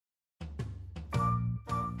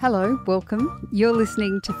Hello, welcome. You're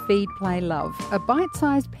listening to Feed, Play, Love, a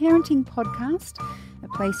bite-sized parenting podcast, a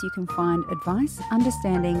place you can find advice,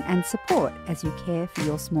 understanding and support as you care for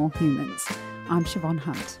your small humans. I'm Siobhan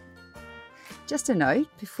Hunt. Just a note,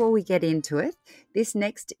 before we get into it, this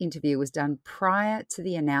next interview was done prior to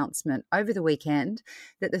the announcement over the weekend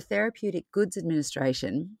that the Therapeutic Goods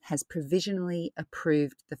Administration has provisionally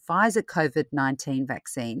approved the Pfizer COVID-19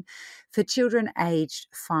 vaccine for children aged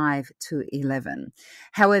 5 to 11.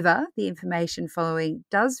 However, the information following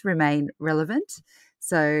does remain relevant,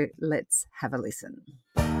 so let's have a listen.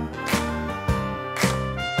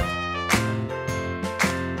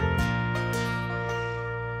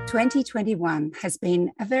 2021 has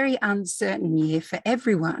been a very uncertain year for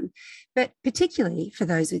everyone, but particularly for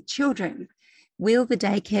those with children. Will the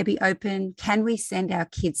daycare be open? Can we send our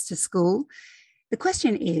kids to school? The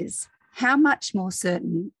question is, how much more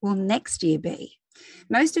certain will next year be?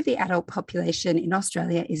 Most of the adult population in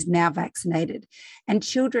Australia is now vaccinated, and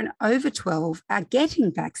children over 12 are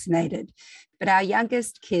getting vaccinated, but our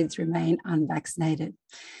youngest kids remain unvaccinated.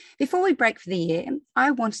 Before we break for the year,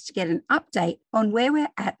 I wanted to get an update on where we're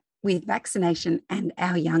at with vaccination and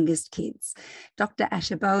our youngest kids. Dr.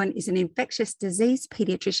 Asha Bowen is an infectious disease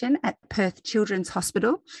paediatrician at Perth Children's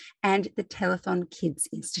Hospital and the Telethon Kids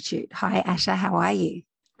Institute. Hi, Asha, how are you?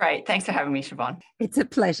 Great. Thanks for having me, Siobhan. It's a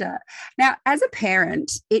pleasure. Now, as a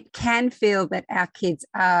parent, it can feel that our kids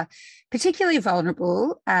are particularly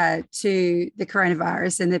vulnerable to the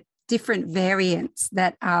coronavirus and the different variants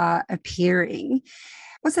that are appearing.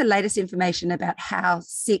 What's the latest information about how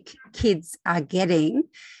sick kids are getting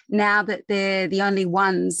now that they're the only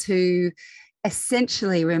ones who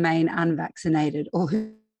essentially remain unvaccinated or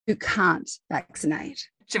who can't vaccinate?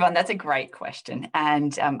 Siobhan, that's a great question.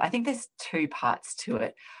 And I think there's two parts to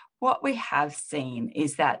it. What we have seen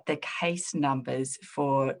is that the case numbers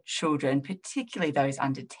for children, particularly those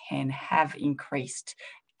under 10, have increased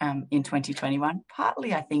in 2021.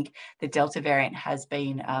 Partly, I think the Delta variant has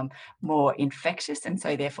been more infectious, and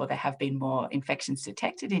so therefore there have been more infections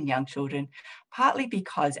detected in young children, partly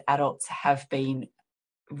because adults have been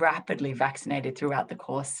rapidly vaccinated throughout the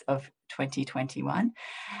course of 2021,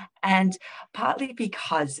 and partly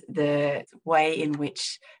because the way in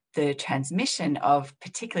which the transmission of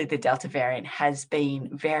particularly the Delta variant has been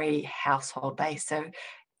very household based. So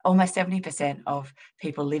almost 70% of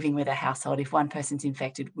people living with a household, if one person's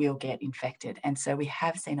infected, will get infected. And so we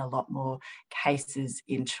have seen a lot more cases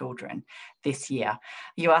in children this year.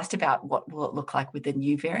 You asked about what will it look like with the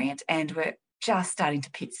new variant, and we're just starting to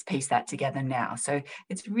piece that together now. So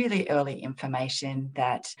it's really early information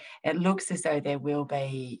that it looks as though there will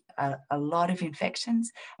be a lot of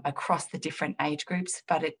infections across the different age groups,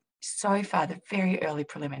 but so far the very early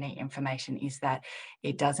preliminary information is that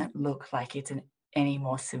it doesn't look like it's any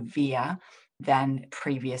more severe than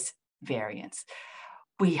previous variants.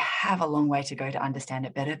 We have a long way to go to understand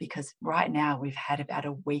it better because right now we've had about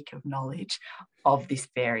a week of knowledge of this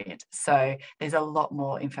variant. So there's a lot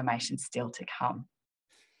more information still to come.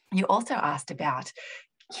 You also asked about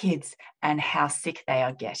kids and how sick they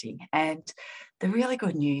are getting. And the really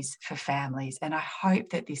good news for families, and I hope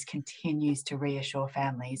that this continues to reassure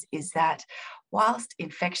families, is that whilst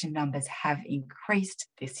infection numbers have increased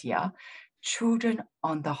this year, children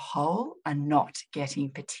on the whole are not getting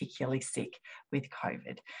particularly sick with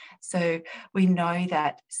COVID. So we know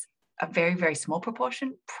that a very, very small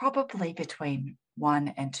proportion, probably between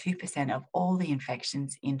 1% and 2% of all the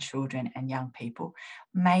infections in children and young people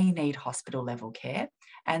may need hospital level care,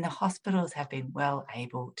 and the hospitals have been well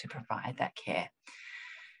able to provide that care.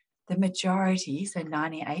 The majority, so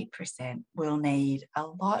 98%, will need a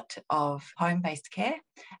lot of home-based care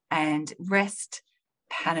and rest,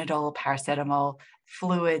 Panadol, paracetamol,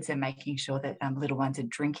 fluids, and making sure that little ones are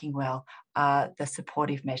drinking well are the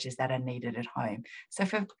supportive measures that are needed at home. So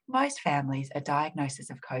for most families, a diagnosis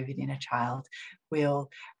of COVID in a child will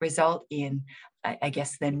result in, I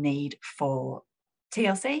guess, the need for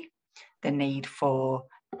TLC, the need for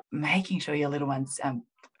making sure your little one's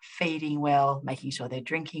feeding well, making sure they're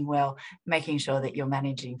drinking well, making sure that you're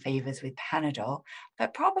managing fevers with Panadol,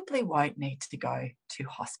 but probably won't need to go to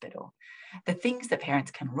hospital. The things that parents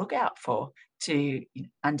can look out for to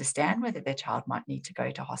understand whether their child might need to go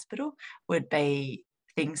to hospital would be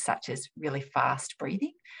things such as really fast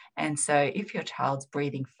breathing. And so if your child's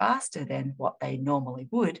breathing faster than what they normally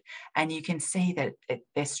would, and you can see that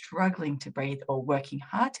they're struggling to breathe or working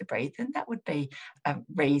hard to breathe, then that would be a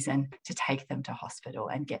reason to take them to hospital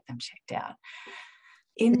and get them checked out.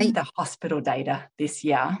 In the hospital data this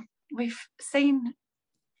year, we've seen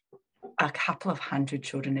a couple of hundred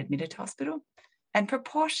children admitted to hospital. And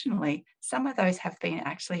proportionally, some of those have been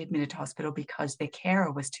actually admitted to hospital because their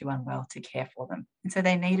carer was too unwell to care for them. And so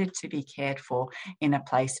they needed to be cared for in a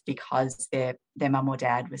place because their mum or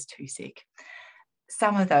dad was too sick.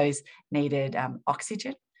 Some of those needed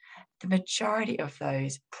oxygen. The majority of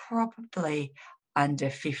those, probably under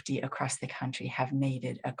 50 across the country, have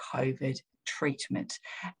needed a COVID treatment,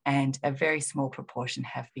 and a very small proportion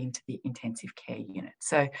have been to the intensive care unit.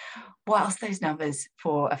 So whilst those numbers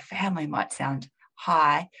for a family might sound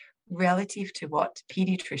high, relative to what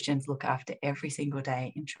paediatricians look after every single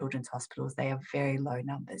day in children's hospitals, they are very low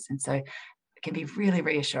numbers. And so it can be really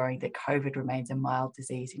reassuring that COVID remains a mild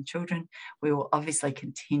disease in children. We will obviously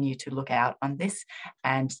continue to look out on this,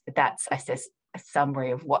 and that's, I guess, a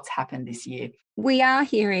summary of what's happened this year. We are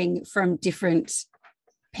hearing from different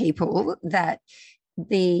people that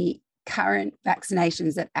the current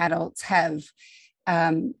vaccinations that adults have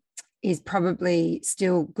is probably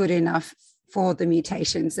still good enough for the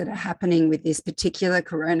mutations that are happening with this particular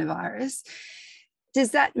coronavirus.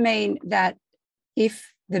 Does that mean that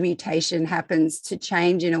if the mutation happens to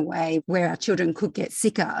change in a way where our children could get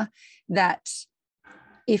sicker, that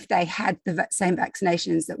if they had the same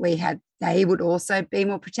vaccinations that we had, they would also be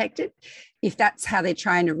more protected? If that's how they're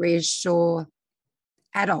trying to reassure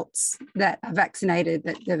adults that are vaccinated,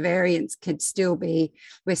 that the variants could still be,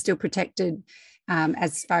 we're still protected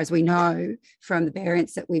as far as we know from the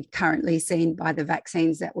variants that we've currently seen by the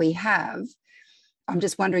vaccines that we have. I'm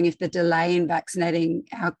just wondering if the delay in vaccinating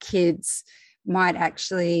our kids might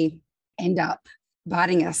actually end up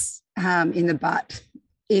biting us in the butt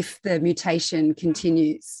if the mutation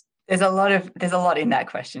continues. There's a lot in that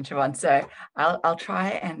question, Siobhan. So I'll try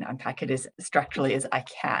and unpack it as structurally as I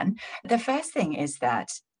can. The first thing is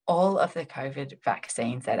that all of the COVID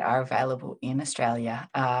vaccines that are available in Australia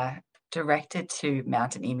are directed to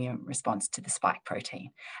mount an immune response to the spike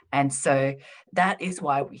protein. And so that is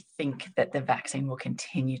why we think that the vaccine will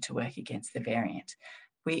continue to work against the variant.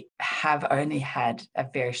 We have only had a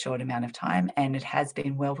very short amount of time, and it has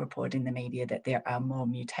been well reported in the media that there are more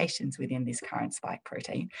mutations within this current spike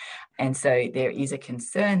protein. And so there is a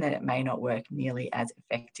concern that it may not work nearly as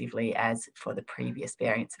effectively as for the previous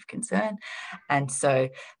variants of concern. And so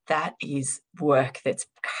that is work that's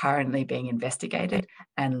currently being investigated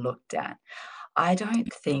and looked at. I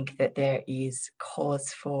don't think that there is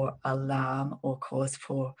cause for alarm or cause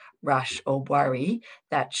for rush or worry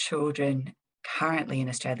that children currently in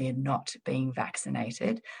Australia not being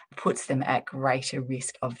vaccinated puts them at greater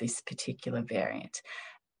risk of this particular variant.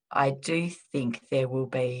 I do think there will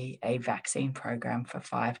be a vaccine program for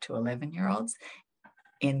 5 to 11-year-olds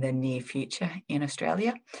in the near future in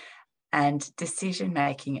Australia. And decision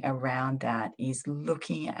making around that is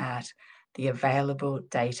looking at the available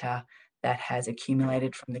data that has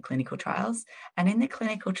accumulated from the clinical trials. And in the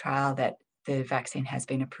clinical trial that the vaccine has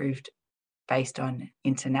been approved based on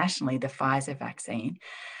internationally, the Pfizer vaccine,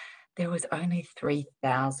 there was only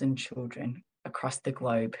 3,000 children across the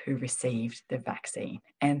globe who received the vaccine.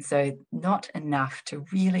 And so not enough to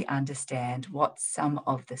really understand what some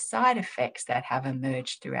of the side effects that have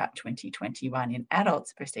emerged throughout 2021 in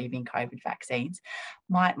adults receiving COVID vaccines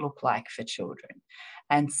might look like for children.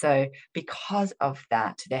 And so because of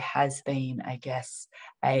that, there has been, I guess,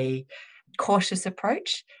 a cautious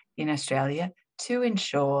approach in Australia to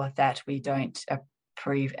ensure that we don't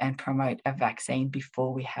approve and promote a vaccine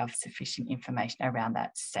before we have sufficient information around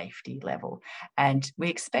that safety level. And we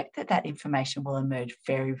expect that that information will emerge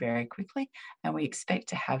very, very quickly, and we expect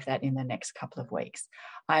to have that in the next couple of weeks.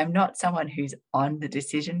 I am not someone who's on the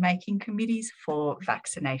decision-making committees for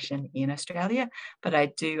vaccination in Australia, but I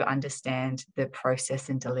do understand the process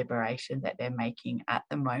and deliberation that they're making at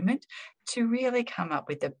the moment to really come up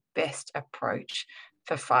with the best approach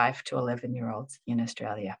for 5 to 11-year-olds in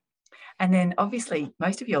Australia. And then obviously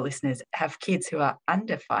most of your listeners have kids who are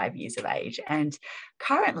under 5 years of age, and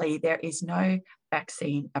currently there is no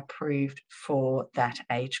vaccine approved for that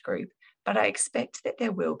age group. But I expect that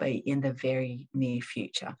there will be in the very near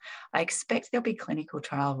future. I expect there'll be clinical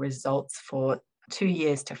trial results for 2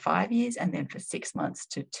 years to 5 years, and then for 6 months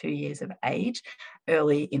to 2 years of age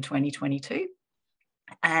early in 2022.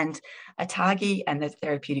 And ATAGI and the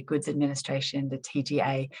Therapeutic Goods Administration, the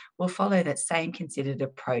TGA, will follow that same considered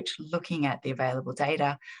approach, looking at the available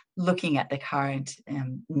data, looking at the current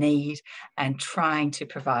need, and trying to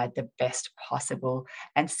provide the best possible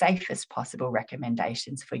and safest possible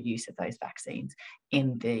recommendations for use of those vaccines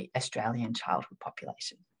in the Australian childhood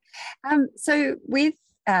population. So with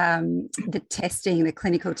the testing, the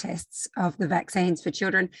clinical tests of the vaccines for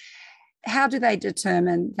children, how do they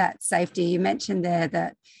determine that safety? You mentioned there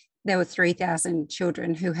that there were 3,000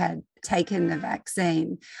 children who had taken the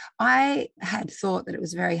vaccine. I had thought that it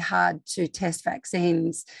was very hard to test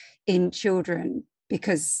vaccines in children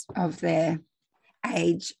because of their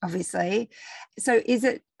age, obviously. So is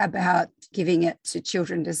it about giving it to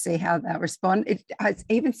children to see how they'll respond?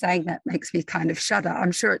 Even saying that makes me kind of shudder.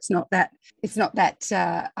 I'm sure it's not that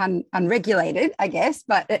unregulated, I guess,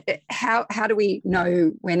 but how do we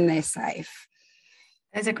know when they're safe?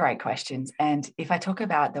 Those are great questions. And if I talk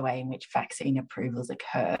about the way in which vaccine approvals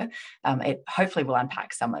occur, it hopefully will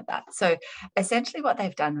unpack some of that. So essentially what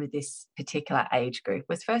they've done with this particular age group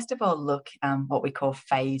was, first of all, look what we call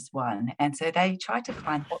phase 1. And so they tried to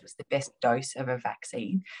find what was the best dose of a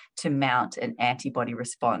vaccine to mount an antibody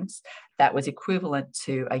response that was equivalent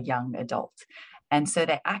to a young adult. And so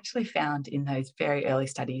they actually found in those very early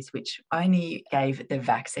studies, which only gave the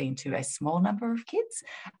vaccine to a small number of kids,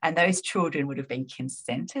 and those children would have been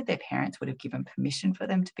consented, their parents would have given permission for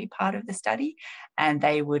them to be part of the study, and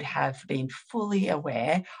they would have been fully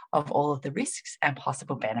aware of all of the risks and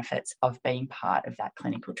possible benefits of being part of that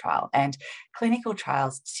clinical trial. And clinical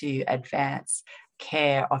trials to advance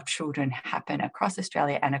care of children happen across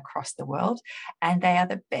Australia and across the world. And they are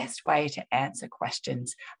the best way to answer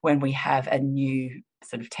questions when we have a new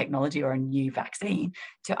sort of technology or a new vaccine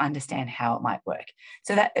to understand how it might work.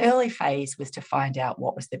 So that early phase was to find out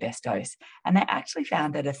what was the best dose. And they actually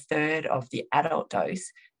found that a third of the adult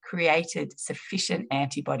dose created sufficient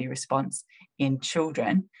antibody response in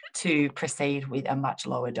children to proceed with a much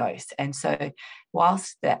lower dose. And so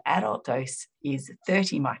whilst the adult dose is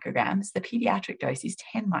 30 micrograms, the pediatric dose is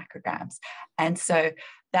 10 micrograms. And so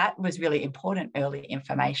that was really important early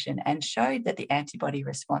information and showed that the antibody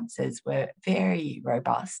responses were very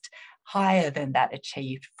robust, higher than that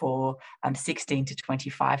achieved for 16 to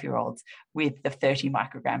 25-year-olds with the 30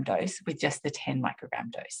 microgram dose, with just the 10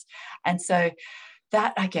 microgram dose. And so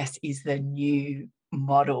that, I guess, is the new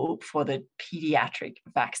model for the pediatric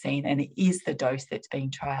vaccine, and it is the dose that's being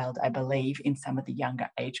trialled, I believe, in some of the younger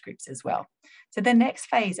age groups as well. So the next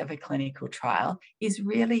phase of a clinical trial is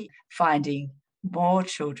really finding more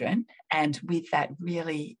children, and with that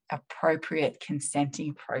really appropriate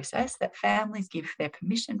consenting process that families give their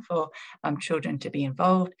permission for children to be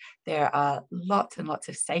involved. There are lots and lots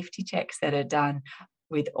of safety checks that are done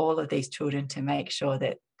with all of these children to make sure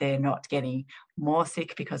that they're not getting more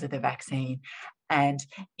sick because of the vaccine. And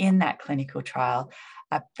in that clinical trial,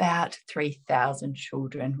 about 3,000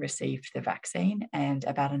 children received the vaccine and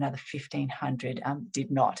about another 1,500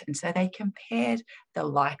 did not. And so they compared the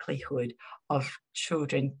likelihood of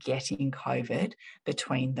children getting COVID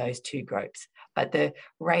between those two groups. But the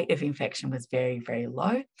rate of infection was very, very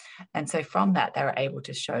low. And so from that, they were able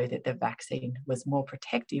to show that the vaccine was more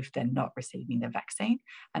protective than not receiving the vaccine.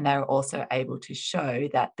 And they were also able to show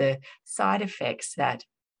that the side effects that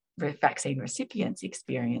vaccine recipients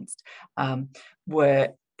experienced were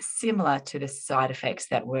similar to the side effects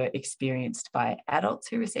that were experienced by adults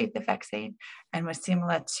who received the vaccine, and were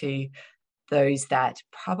similar to those that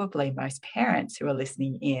probably most parents who are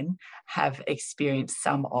listening in have experienced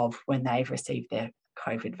some of when they've received their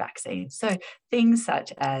COVID vaccine. So things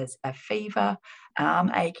such as a fever,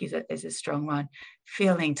 arm ache is a strong one,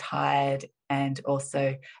 feeling tired, and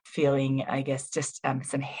also feeling, I guess, just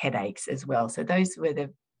some headaches as well. So those were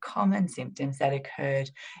the common symptoms that occurred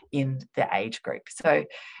in the age group. So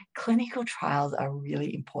clinical trials are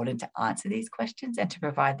really important to answer these questions and to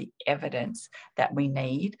provide the evidence that we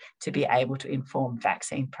need to be able to inform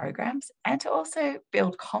vaccine programs, and to also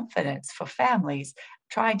build confidence for families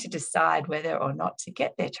trying to decide whether or not to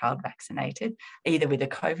get their child vaccinated, either with a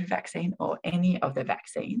COVID vaccine or any of the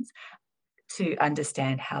vaccines, to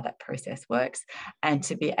understand how that process works and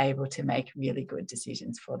to be able to make really good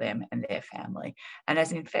decisions for them and their family. And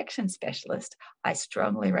as an infection specialist, I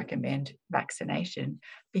strongly recommend vaccination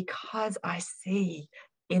because I see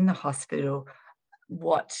in the hospital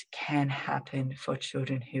what can happen for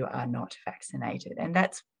children who are not vaccinated. And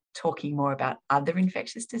that's talking more about other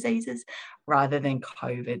infectious diseases rather than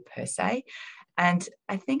COVID per se. And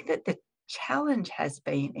I think that the challenge has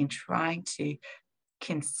been in trying to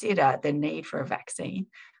consider the need for a vaccine.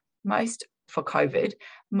 For COVID,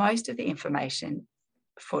 most of the information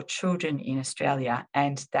for children in Australia,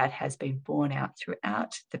 and that has been borne out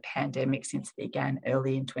throughout the pandemic since it began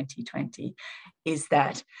early in 2020, is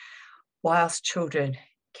that whilst children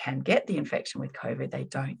can get the infection with COVID, they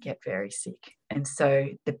don't get very sick. And so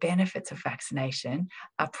the benefits of vaccination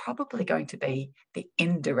are probably going to be the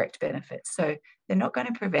indirect benefits. So they're not going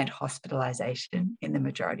to prevent hospitalisation in the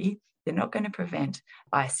majority. They're not going to prevent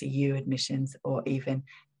ICU admissions or even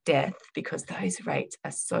death because those rates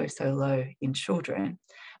are so low in children,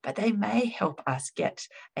 but they may help us get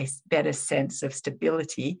a better sense of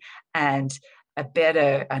stability and a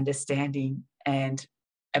better understanding and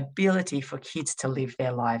ability for kids to live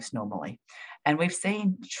their lives normally. And we've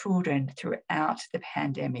seen children throughout the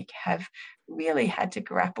pandemic have really had to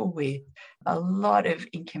grapple with a lot of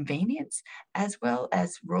inconvenience, as well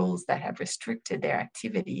as rules that have restricted their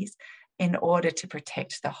activities in order to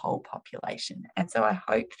protect the whole population. And so I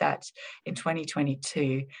hope that in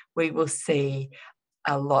 2022, we will see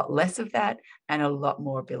a lot less of that and a lot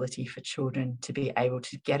more ability for children to be able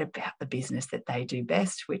to get about the business that they do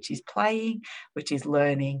best, which is playing, which is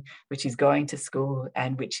learning, which is going to school,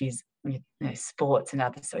 and which is sports and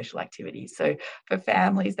other social activities. So for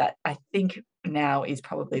families, that I think now is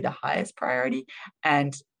probably the highest priority.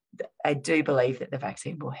 And I do believe that the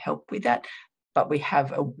vaccine will help with that, but we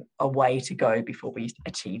have a way to go before we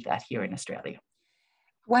achieve that here in Australia.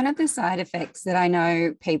 One of the side effects that I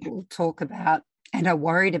know people talk about and are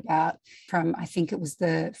worried about from, I think it was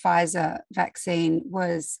the Pfizer vaccine,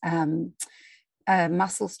 was a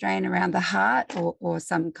muscle strain around the heart or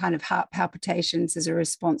some kind of heart palpitations as a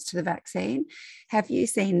response to the vaccine. Have you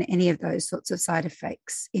seen any of those sorts of side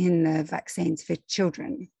effects in the vaccines for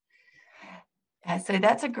children? So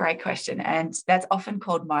that's a great question, and that's often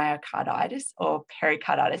called myocarditis or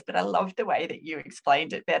pericarditis, but I love the way that you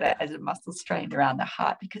explained it better as a muscle strain around the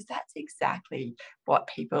heart, because that's exactly what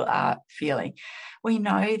people are feeling. We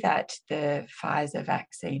know that the Pfizer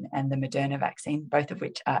vaccine and the Moderna vaccine, both of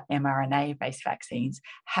which are mRNA-based vaccines,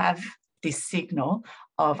 have this signal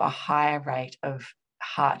of a higher rate of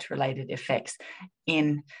heart-related effects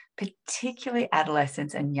in particularly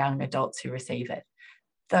adolescents and young adults who receive it.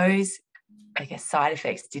 Those side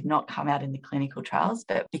effects did not come out in the clinical trials,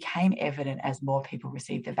 but became evident as more people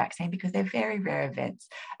received the vaccine, because they're very rare events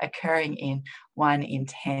occurring in 1 in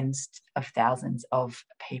tens of thousands of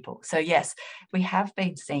people. So yes, we have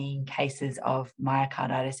been seeing cases of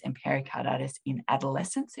myocarditis and pericarditis in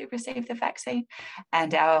adolescents who receive the vaccine,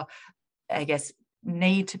 and our,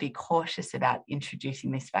 need to be cautious about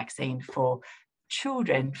introducing this vaccine for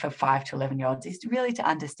children, for 5 to 11-year-olds, is really to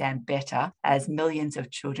understand better, as millions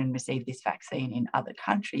of children receive this vaccine in other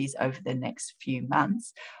countries over the next few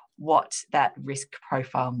months, what that risk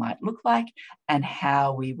profile might look like and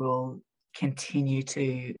how we will continue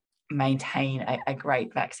to maintain a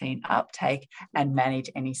great vaccine uptake and manage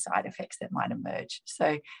any side effects that might emerge.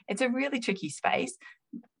 So it's a really tricky space.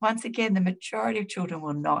 Once again, the majority of children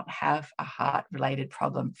will not have a heart-related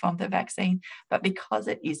problem from the vaccine, but because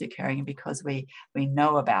it is occurring and because we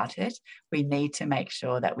know about it, we need to make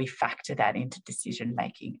sure that we factor that into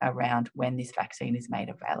decision-making around when this vaccine is made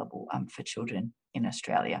available for children in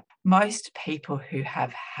Australia. Most people who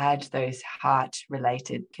have had those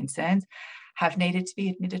heart-related concerns have needed to be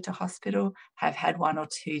admitted to hospital, have had 1 or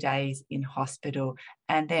 2 days in hospital,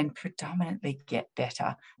 and then predominantly get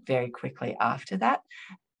better very quickly after that.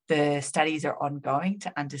 The studies are ongoing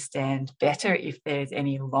to understand better if there's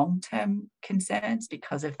any long-term concerns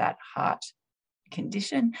because of that heart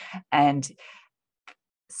condition. And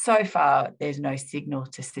so far, there's no signal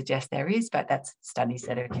to suggest there is, but that's studies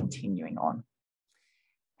that are continuing on.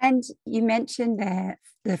 And you mentioned there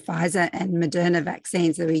the Pfizer and Moderna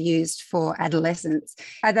vaccines that were used for adolescents.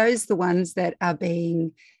 Are those the ones that are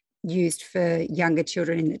being used for younger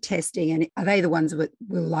children in the testing? And are they the ones that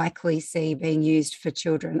we'll likely see being used for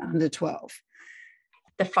children under 12?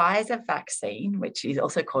 The Pfizer vaccine, which is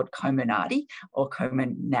also called Comirnaty or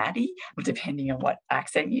Comirnaty, depending on what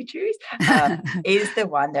accent you choose, is the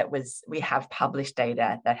one that we have published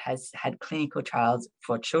data that has had clinical trials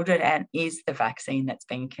for children and is the vaccine that's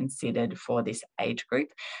been considered for this age group.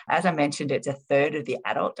 As I mentioned, it's 1/3 of the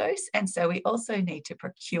adult dose. And so we also need to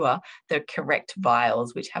procure the correct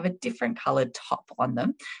vials, which have a different coloured top on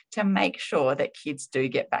them, to make sure that kids do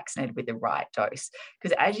get vaccinated with the right dose.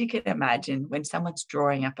 Because as you can imagine, when someone's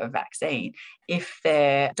drawing up a vaccine, if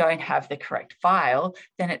they don't have the correct vial,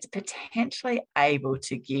 then it's potentially able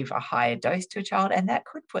to give a higher dose to a child, and that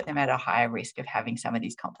could put them at a higher risk of having some of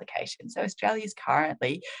these complications. So Australia is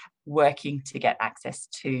currently working to get access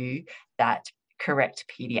to that correct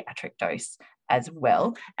paediatric dose as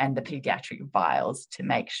well, and the paediatric vials, to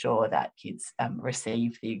make sure that kids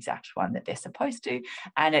receive the exact one that they're supposed to.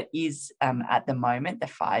 And it is, at the moment, the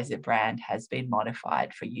Pfizer brand has been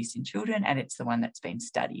modified for use in children, and it's the one that's been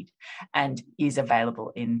studied and is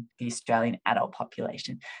available in the Australian adult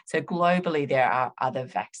population. So globally, there are other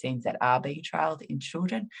vaccines that are being trialled in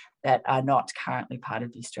children, that are not currently part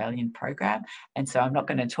of the Australian program. And so I'm not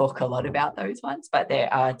going to talk a lot about those ones, but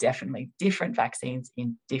there are definitely different vaccines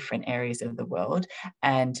in different areas of the world.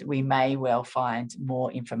 And we may well find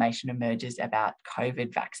more information emerges about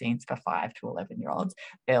COVID vaccines for 5 to 11-year-olds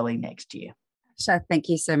early next year. Asha, thank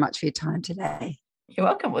you so much for your time today. You're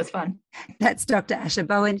welcome. It was fun. That's Dr. Asha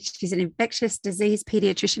Bowen. She's an infectious disease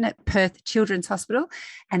paediatrician at Perth Children's Hospital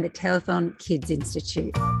and the Telethon Kids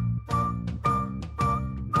Institute.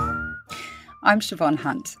 I'm Siobhan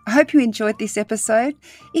Hunt. I hope you enjoyed this episode.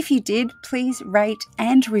 If you did, please rate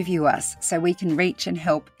and review us so we can reach and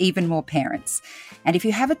help even more parents. And if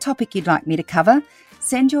you have a topic you'd like me to cover,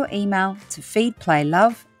 send your email to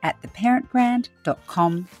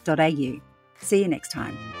feedplaylove@theparentbrand.com.au. See you next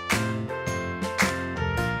time.